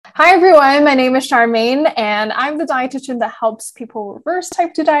Hi everyone, my name is Charmaine and I'm the dietitian that helps people reverse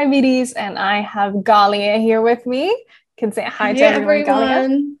type 2 diabetes, and I have Galia here with me. You can say hi to everyone,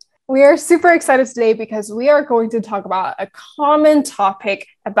 Galia. We are super excited today because we are going to talk about a common topic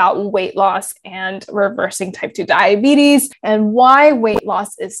about weight loss and reversing type 2 diabetes and why weight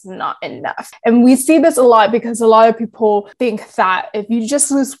loss is not enough. And we see this a lot because a lot of people think that if you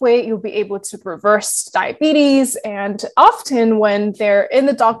just lose weight, you'll be able to reverse diabetes. And often when they're in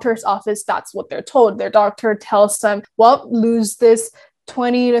the doctor's office, that's what they're told. Their doctor tells them, well, lose this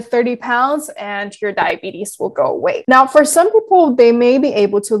 20 to 30 pounds and your diabetes will go away. Now, for some people, they may be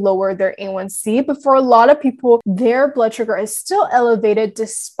able to lower their A1C, but for a lot of people, their blood sugar is still elevated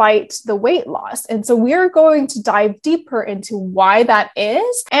despite the weight loss. And so we're going to dive deeper into why that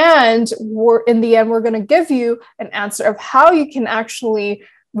is. And in the end, we're going to give you an answer of how you can actually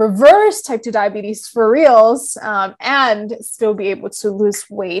reverse type 2 diabetes for reals and still be able to lose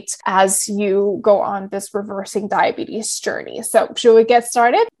weight as you go on this reversing diabetes journey. So should we get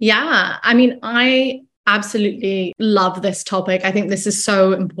started? Yeah, I absolutely love this topic. I think this is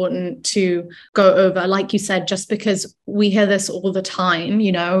so important to go over, like you said, just because we hear this all the time,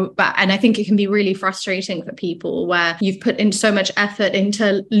 and I think it can be really frustrating for people where you've put in so much effort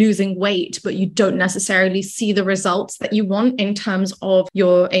into losing weight, but you don't necessarily see the results that you want in terms of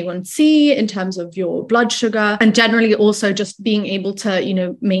your A1C, in terms of your blood sugar, and generally also just being able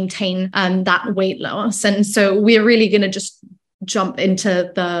to, maintain that weight loss. And so we're really going to just jump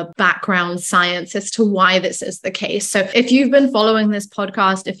into the background science as to why this is the case. So if you've been following this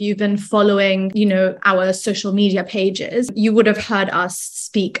podcast, if you've been following, our social media pages, you would have heard us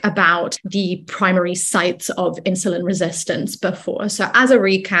speak about the primary sites of insulin resistance before. So as a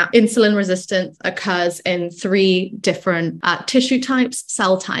recap, insulin resistance occurs in three different tissue types,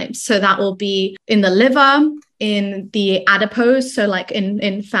 cell types. So that will be in the liver, in the adipose, so like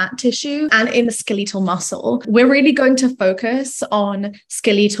in fat tissue, and in the skeletal muscle. We're really going to focus on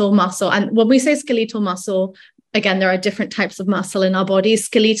skeletal muscle. And when we say skeletal muscle, again, there are different types of muscle in our bodies.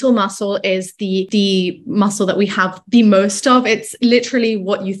 Skeletal muscle is the muscle that we have the most of. It's literally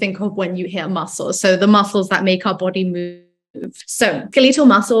what you think of when you hear muscle. So the muscles that make our body move. So skeletal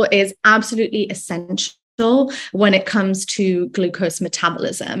muscle is absolutely essential when it comes to glucose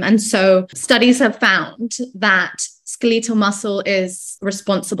metabolism. And so studies have found that skeletal muscle is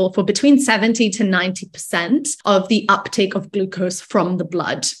responsible for between 70 to 90% of the uptake of glucose from the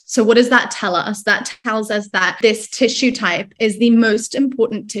blood. So what does that tell us? That tells us that this tissue type is the most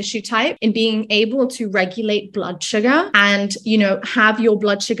important tissue type in being able to regulate blood sugar and, have your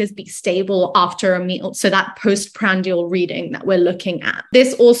blood sugars be stable after a meal. So that postprandial reading that we're looking at.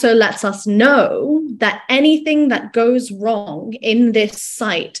 This also lets us know that anything that goes wrong in this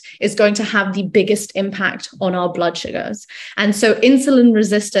site is going to have the biggest impact on our blood sugars. And so insulin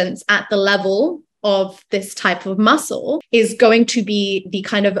resistance at the level of this type of muscle is going to be the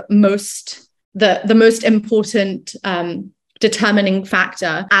kind of the most important determining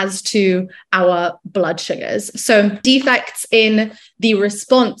factor as to our blood sugars. So defects in the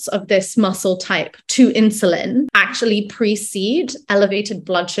response of this muscle type to insulin actually precede elevated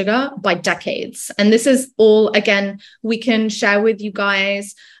blood sugar by decades. And this is all, again, we can share with you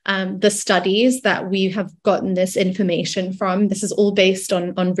guys the studies that we have gotten this information from. This is all based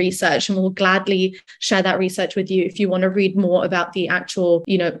on research, and we'll gladly share that research with you if you want to read more about the actual,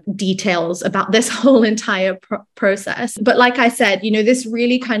 details about this whole entire process. But like I said, this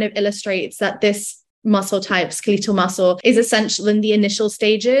really kind of illustrates that this muscle type, skeletal muscle, is essential in the initial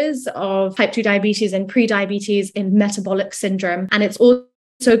stages of type 2 diabetes and pre-diabetes in metabolic syndrome. And it's also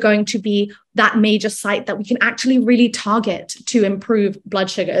going to be that major site that we can actually really target to improve blood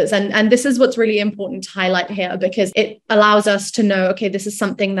sugars. And this is what's really important to highlight here, because it allows us to know, okay, this is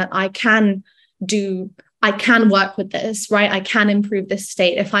something that I can do. I can work with this, right? I can improve this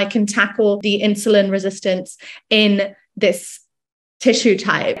state. If I can tackle the insulin resistance in this tissue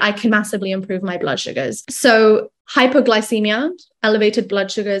type, I can massively improve my blood sugars. So hypoglycemia, elevated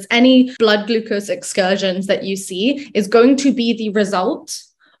blood sugars, any blood glucose excursions that you see is going to be the result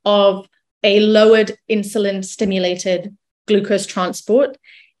of a lowered insulin stimulated glucose transport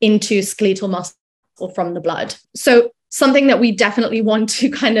into skeletal muscle from the blood. So something that we definitely want to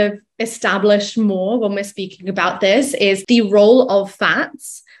kind of establish more when we're speaking about this is the role of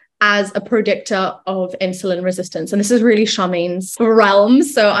fats as a predictor of insulin resistance. And this is really Charmaine's realm.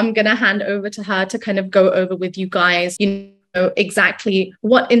 So I'm going to hand over to her to kind of go over with you guys, exactly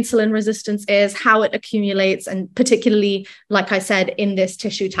what insulin resistance is, how it accumulates, and particularly, like I said, in this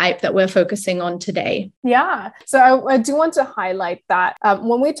tissue type that we're focusing on today. Yeah. So I do want to highlight that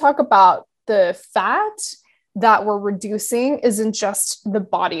when we talk about the fat, that we're reducing isn't just the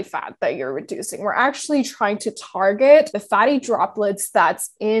body fat that you're reducing. We're actually trying to target the fatty droplets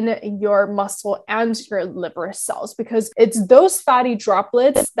that's in your muscle and your liver cells, because it's those fatty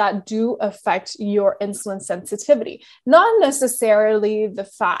droplets that do affect your insulin sensitivity, not necessarily the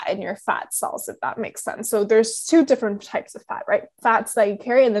fat in your fat cells, if that makes sense. So there's two different types of fat, right? Fats that you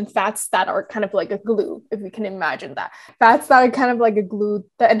carry, and then fats that are kind of like a glue, if you can imagine that. Fats that are kind of like a glue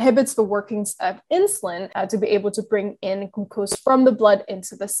that inhibits the workings of insulin to be able to bring in glucose from the blood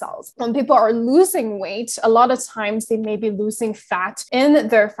into the cells. When people are losing weight, a lot of times they may be losing fat in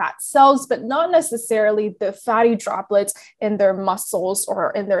their fat cells, but not necessarily the fatty droplets in their muscles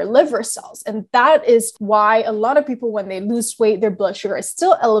or in their liver cells. And that is why a lot of people, when they lose weight, their blood sugar is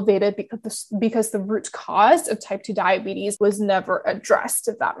still elevated, because the root cause of type 2 diabetes was never addressed,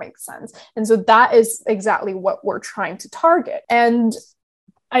 if that makes sense. And so that is exactly what we're trying to target. And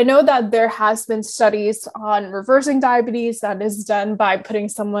I know that there has been studies on reversing diabetes that is done by putting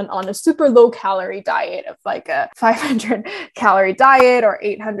someone on a super low calorie diet of like a 500 calorie diet or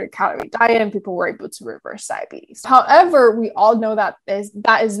 800 calorie diet, and people were able to reverse diabetes. However, we all know that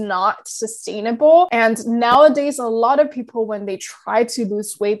is not sustainable. And nowadays, a lot of people, when they try to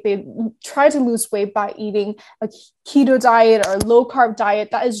lose weight, they try to lose weight by eating a keto diet or low carb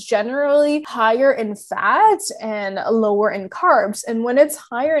diet that is generally higher in fat and lower in carbs. And when it's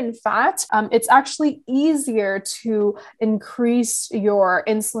higher in fat, it's actually easier to increase your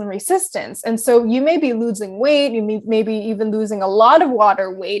insulin resistance. And so you may be losing weight, you may be even losing a lot of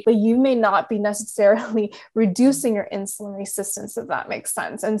water weight, but you may not be necessarily reducing your insulin resistance, if that makes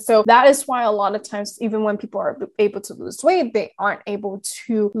sense. And so that is why a lot of times, even when people are able to lose weight, they aren't able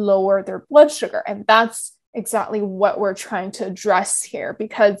to lower their blood sugar. And that's exactly what we're trying to address here,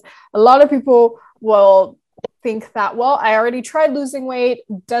 because a lot of people will think that, well, I already tried losing weight,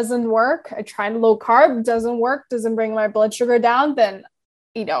 doesn't work. I tried low carb, doesn't work, doesn't bring my blood sugar down, then,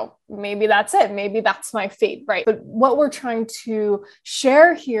 maybe that's it. Maybe that's my fate, right? But what we're trying to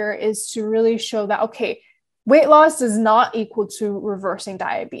share here is to really show that, okay, weight loss is not equal to reversing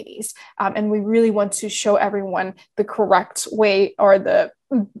diabetes. And we really want to show everyone the correct way, or the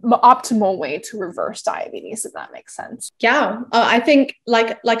optimal way to reverse diabetes, if that makes sense. Yeah, I think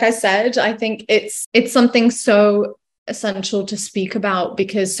like I said, I think it's something so essential to speak about,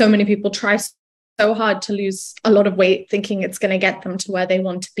 because so many people try so hard to lose a lot of weight thinking it's going to get them to where they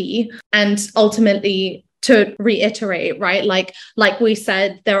want to be. And ultimately, to reiterate, right, like we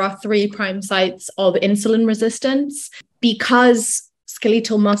said, there are 3 prime sites of insulin resistance. Because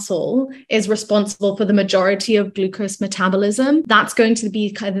skeletal muscle is responsible for the majority of glucose metabolism, that's going to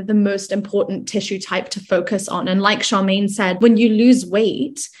be kind of the most important tissue type to focus on. And like Charmaine said, when you lose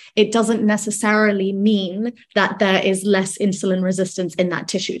weight, it doesn't necessarily mean that there is less insulin resistance in that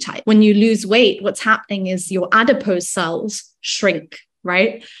tissue type. When you lose weight, what's happening is your adipose cells shrink,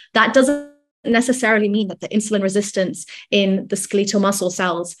 right? That doesn't necessarily mean that the insulin resistance in the skeletal muscle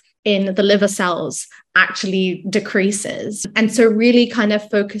cells, in the liver cells, actually decreases. And so really kind of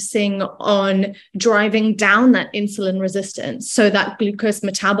focusing on driving down that insulin resistance so that glucose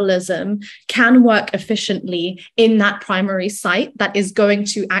metabolism can work efficiently in that primary site that is going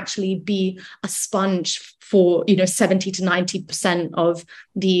to actually be a sponge for 70 to 90% of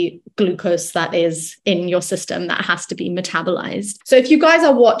the glucose that is in your system that has to be metabolized. So if you guys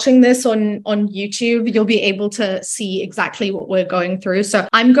are watching this on YouTube, you'll be able to see exactly what we're going through. So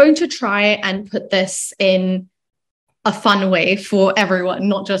I'm going to try and put this in a fun way for everyone,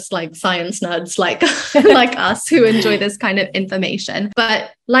 not just like science nerds like like us who enjoy this kind of information.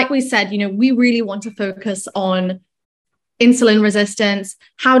 But like we said, we really want to focus on insulin resistance.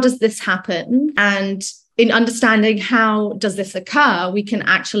 How does this happen? And in understanding how does this occur, we can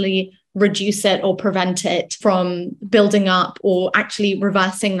actually reduce it or prevent it from building up, or actually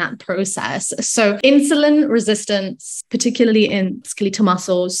reversing that process. So insulin resistance, particularly in skeletal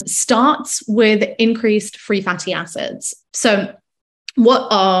muscles, starts with increased free fatty acids. So what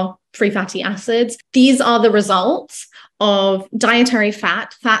are free fatty acids? These are the results of dietary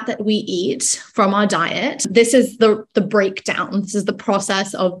fat that we eat from our diet. This is the breakdown. This is the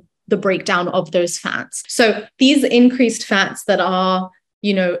process of the breakdown of those fats. So these increased fats that are,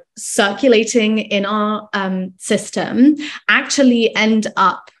 circulating in our system actually end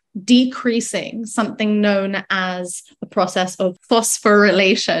up decreasing something known as a process of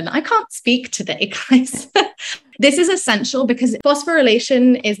phosphorylation. I can't speak today, guys. This is essential because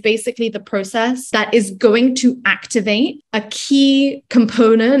phosphorylation is basically the process that is going to activate a key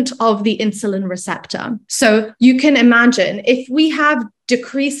component of the insulin receptor. So you can imagine if we have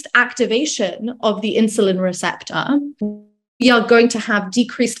decreased activation of the insulin receptor, we are going to have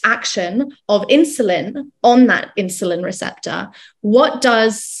decreased action of insulin on that insulin receptor. What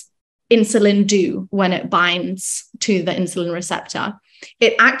does insulin do when it binds to the insulin receptor?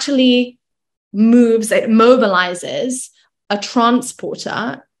 It actually it mobilizes a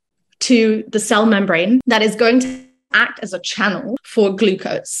transporter to the cell membrane that is going to act as a channel for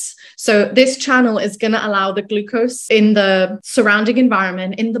glucose. So this channel is going to allow the glucose in the surrounding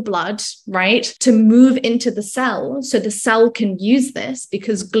environment, in the blood, right, to move into the cell. So the cell can use this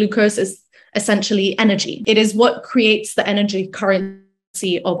because glucose is essentially energy. It is what creates the energy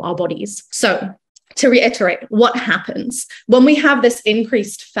currency of our bodies. So to reiterate, what happens when we have this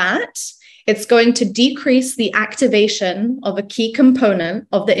increased fat? It's going to decrease the activation of a key component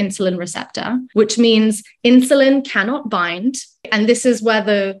of the insulin receptor, which means insulin cannot bind. And this is where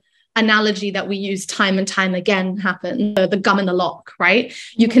the analogy that we use time and time again happens, the gum in the lock, right?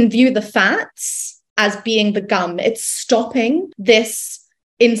 You can view the fats as being the gum. It's stopping this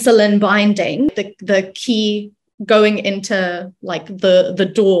insulin binding, the key going into like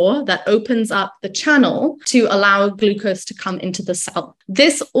the door that opens up the channel to allow glucose to come into the cell.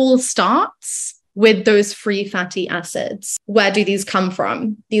 This all starts with those free fatty acids. Where do these come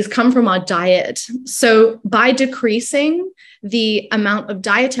from? These come from our diet. So by decreasing the amount of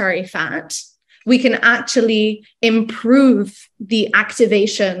dietary fat, we can actually improve the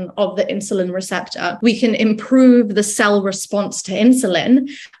activation of the insulin receptor. We can improve the cell response to insulin,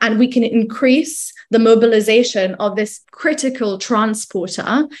 and we can increase the mobilization of this critical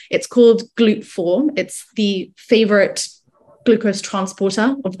transporter. It's called GLUT4. It's the favorite glucose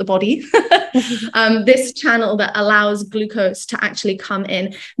transporter of the body. This channel that allows glucose to actually come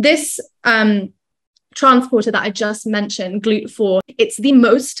in. This transporter that I just mentioned, GLUT4, it's the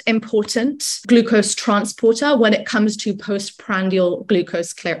most important glucose transporter when it comes to postprandial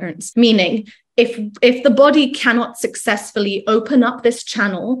glucose clearance, meaning if the body cannot successfully open up this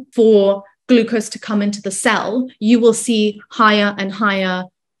channel for glucose to come into the cell, you will see higher and higher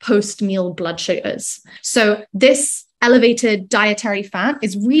post-meal blood sugars. So this elevated dietary fat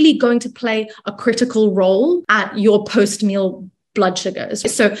is really going to play a critical role at your post-meal blood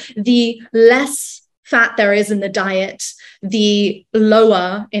sugars. So the less fat there is in the diet, the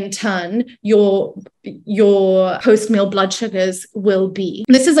lower in turn your post-meal blood sugars will be.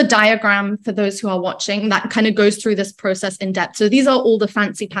 This is a diagram for those who are watching that kind of goes through this process in depth. So these are all the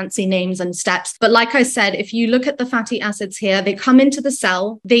fancy names and steps. But like I said, if you look at the fatty acids here, they come into the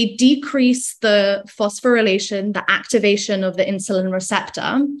cell, they decrease the phosphorylation, the activation of the insulin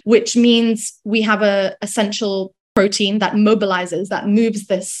receptor, which means we have a essential protein that mobilizes, that moves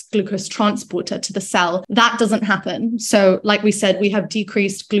this glucose transporter to the cell. That doesn't happen. So like we said, we have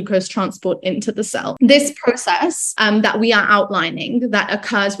decreased glucose transport into the cell. This process that we are outlining that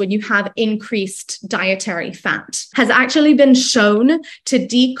occurs when you have increased dietary fat has actually been shown to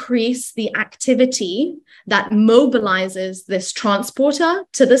decrease the activity that mobilizes this transporter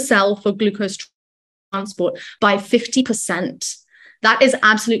to the cell for glucose transport by 50%. That is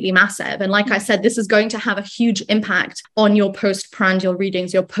absolutely massive. And like I said, this is going to have a huge impact on your postprandial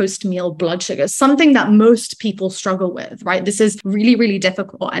readings, your post-meal blood sugars, something that most people struggle with, right? This is really, really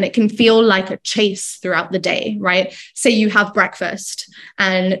difficult. And it can feel like a chase throughout the day, right? Say you have breakfast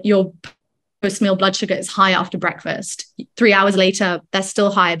and your post-meal blood sugar is high after breakfast. 3 hours later, they're still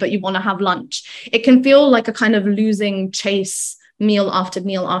high, but you want to have lunch. It can feel like a kind of losing chase meal after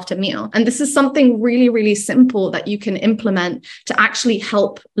meal after meal. And this is something really, really simple that you can implement to actually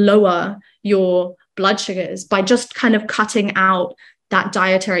help lower your blood sugars by just kind of cutting out that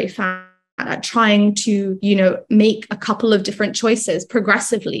dietary fat, trying to, make a couple of different choices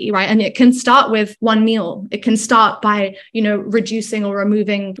progressively, right? And it can start with one meal. It can start by, reducing or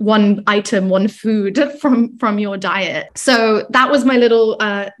removing one item, one food from your diet. So that was my little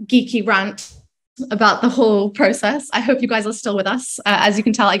geeky rant about the whole process. I hope you guys are still with us. As you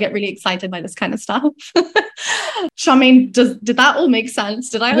can tell, I get really excited by this kind of stuff. Charmaine, did that all make sense?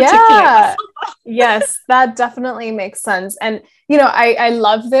 Did I articulate myself? Yes, that definitely makes sense. And, I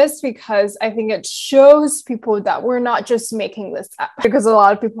love this because I think it shows people that we're not just making this up, because a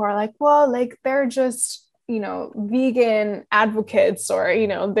lot of people are like, well, like they're just, vegan advocates, or,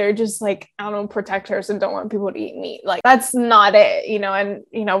 they're just like animal protectors and don't want people to eat meat. Like that's not it, and,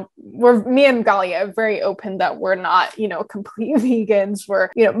 me and Galia are very open that we're not, complete vegans. We're,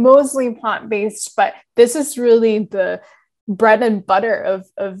 mostly plant-based, but this is really the bread and butter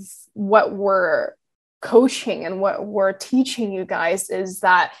of what we're coaching and what we're teaching you guys, is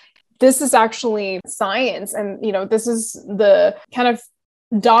that this is actually science. And, this is the kind of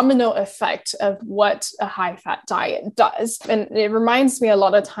domino effect of what a high fat diet does. And it reminds me a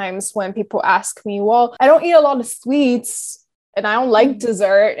lot of times when people ask me, well, I don't eat a lot of sweets, and I don't like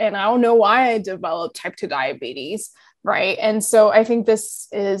dessert, and I don't know why I developed type 2 diabetes, right? And so I think this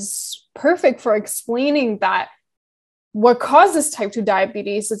is perfect for explaining that what causes type 2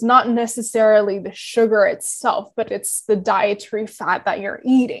 diabetes is not necessarily the sugar itself, but it's the dietary fat that you're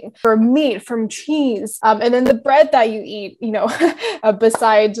eating from meat, from cheese, and then the bread that you eat,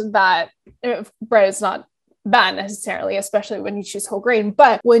 besides that, bread is not bad necessarily, especially when you choose whole grain.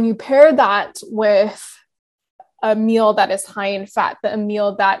 But when you pair that with a meal that is high in fat, a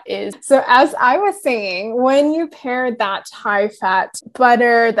meal that is, so as I was saying, when you pair that high fat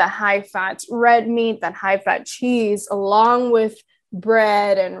butter, the high fat red meat, that high fat cheese, along with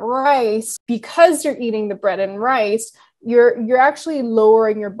bread and rice, because you're eating the bread and rice, you're actually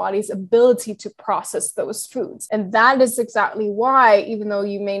lowering your body's ability to process those foods. And that is exactly why, even though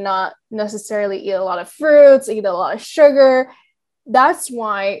you may not necessarily eat a lot of fruits, eat a lot of sugar, that's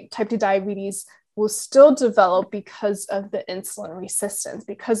why type 2 diabetes will still develop because of the insulin resistance,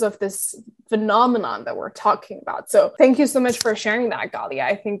 because of this phenomenon that we're talking about. So thank you so much for sharing that, Galia.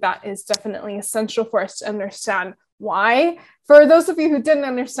 I think that is definitely essential for us to understand why. For those of you who didn't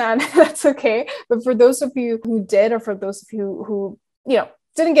understand, that's okay. But for those of you who did, or for those of you who,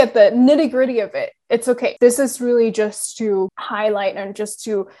 didn't get the nitty-gritty of it, it's okay. This is really just to highlight and just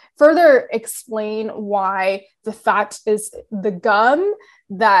to further explain why the fat is the gum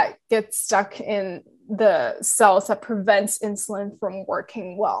that gets stuck in the cells that prevents insulin from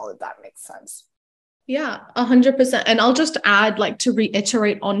working well, if that makes sense. Yeah, 100%. And I'll just add, to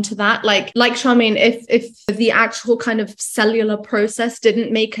reiterate onto that, like Charmaine, if the actual kind of cellular process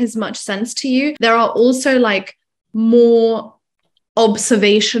didn't make as much sense to you, there are also more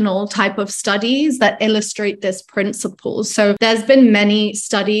observational type of studies that illustrate this principle. So there's been many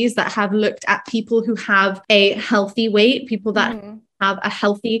studies that have looked at people who have a healthy weight, people that have a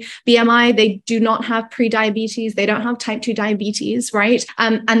healthy BMI, they do not have pre-diabetes, they don't have type 2 diabetes, right?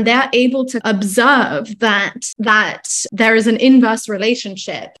 And they're able to observe that there is an inverse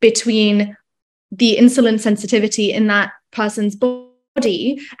relationship between the insulin sensitivity in that person's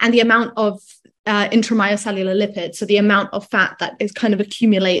body and the amount of intramyocellular lipids, so the amount of fat that is kind of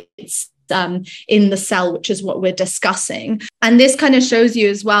accumulates in the cell, which is what we're discussing. And this kind of shows you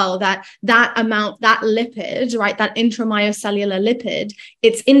as well that amount, that lipid, right, that intramyocellular lipid,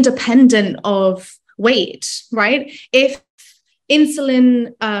 it's independent of weight, right? If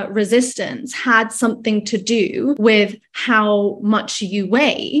insulin resistance had something to do with how much you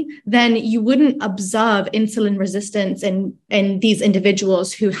weigh, then you wouldn't observe insulin resistance in these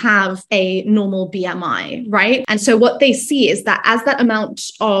individuals who have a normal BMI, right? And so what they see is that as that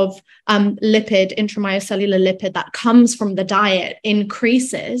amount of lipid, intramyocellular lipid that comes from the diet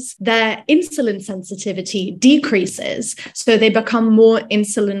increases, their insulin sensitivity decreases. So they become more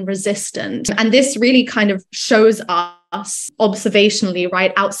insulin resistant. And this really kind of shows us observationally,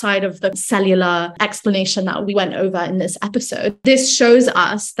 right, outside of the cellular explanation that we went over in this episode. This shows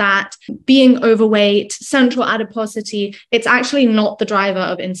us that being overweight, central adiposity, it's actually not the driver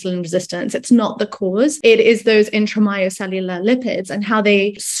of insulin resistance. It's not the cause. It is those intramyocellular lipids and how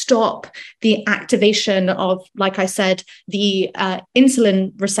they stop the activation of, like I said, the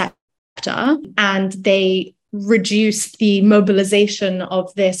insulin receptor, and they reduce the mobilization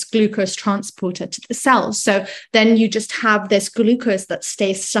of this glucose transporter to the cells. So then you just have this glucose that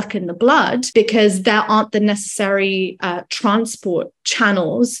stays stuck in the blood because there aren't the necessary transport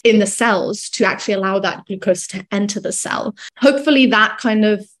channels in the cells to actually allow that glucose to enter the cell. Hopefully that kind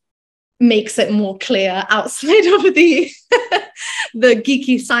of makes it more clear outside of the the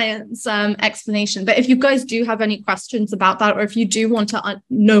geeky science explanation. But if you guys do have any questions about that, or if you do want to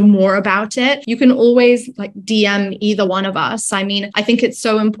know more about it, you can always DM either one of us. I mean, I think it's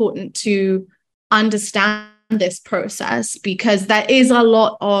so important to understand this process because there is a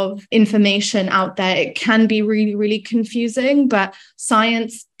lot of information out there. It can be really, really confusing, but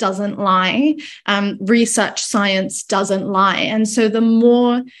science doesn't lie. Research science doesn't lie. And so the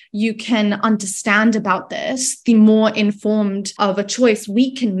more you can understand about this, the more informed of a choice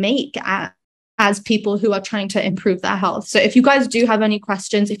we can make as people who are trying to improve their health. So if you guys do have any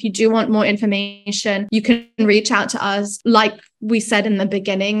questions, if you do want more information, you can reach out to us. Like we said in the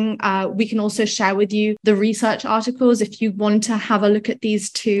beginning, we can also share with you the research articles if you want to have a look at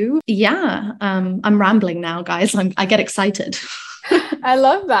these too. Yeah, I'm rambling now, guys. I get excited. I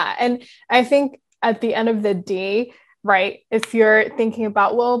love that. And I think at the end of the day, right, if you're thinking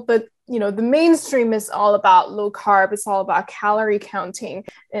about, well, but the mainstream is all about low carb, it's all about calorie counting,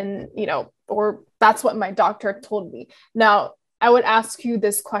 and, or that's what my doctor told me. Now, I would ask you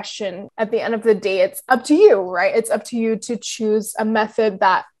this question. At the end of the day, it's up to you, right? It's up to you to choose a method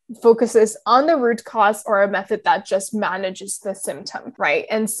that focuses on the root cause or a method that just manages the symptom, right?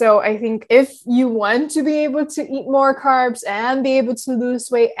 And so I think if you want to be able to eat more carbs and be able to lose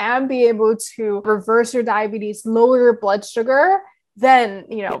weight and be able to reverse your diabetes, lower your blood sugar, then,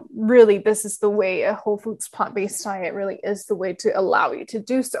 really this is the way. A whole foods plant-based diet really is the way to allow you to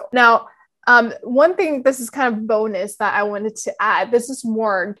do so. Now, one thing, this is kind of bonus that I wanted to add, this is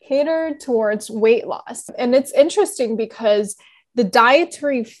more catered towards weight loss. And it's interesting because the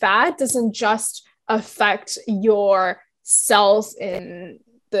dietary fat doesn't just affect your cells in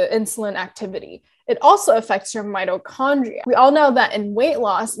the insulin activity. It also affects your mitochondria. We all know that in weight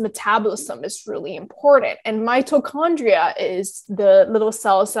loss, metabolism is really important. And mitochondria is the little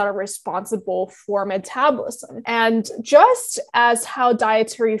cells that are responsible for metabolism. And just as how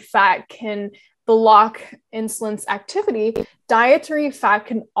dietary fat can block insulin's activity, dietary fat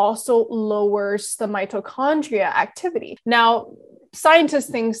can also lower the mitochondria activity. Now, scientists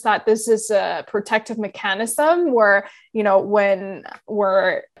think that this is a protective mechanism where, when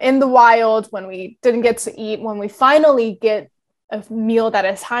we're in the wild, when we didn't get to eat, when we finally get a meal that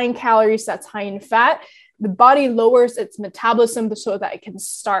is high in calories, that's high in fat, the body lowers its metabolism so that it can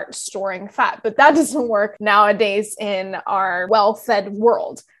start storing fat. But that doesn't work nowadays in our well-fed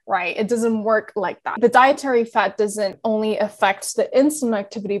world, right? It doesn't work like that. The dietary fat doesn't only affect the insulin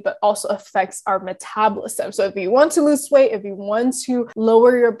activity, but also affects our metabolism. So if you want to lose weight, if you want to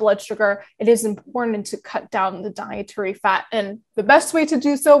lower your blood sugar, it is important to cut down the dietary fat. And the best way to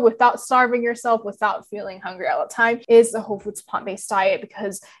do so without starving yourself, without feeling hungry all the time, is the whole foods plant-based diet,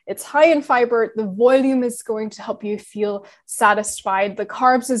 because it's high in fiber. The volume is going to help you feel satisfied. The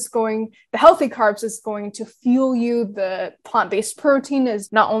healthy carbs is going to fuel you. The plant-based protein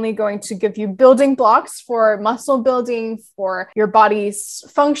is not only going to give you building blocks for muscle building, for your body's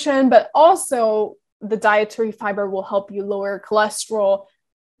function, but also the dietary fiber will help you lower cholesterol,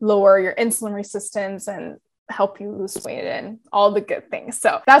 lower your insulin resistance, and help you lose weight and all the good things.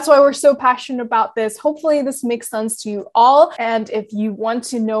 So that's why we're so passionate about this. Hopefully this makes sense to you all. And if you want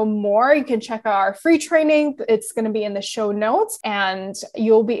to know more, you can check out our free training. It's going to be in the show notes, and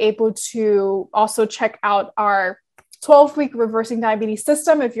you'll be able to also check out our 12-week reversing diabetes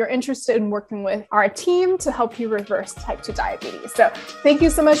system if you're interested in working with our team to help you reverse type 2 diabetes. So thank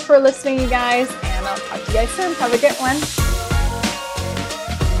you so much for listening, you guys, and I'll talk to you guys soon. Have a good one.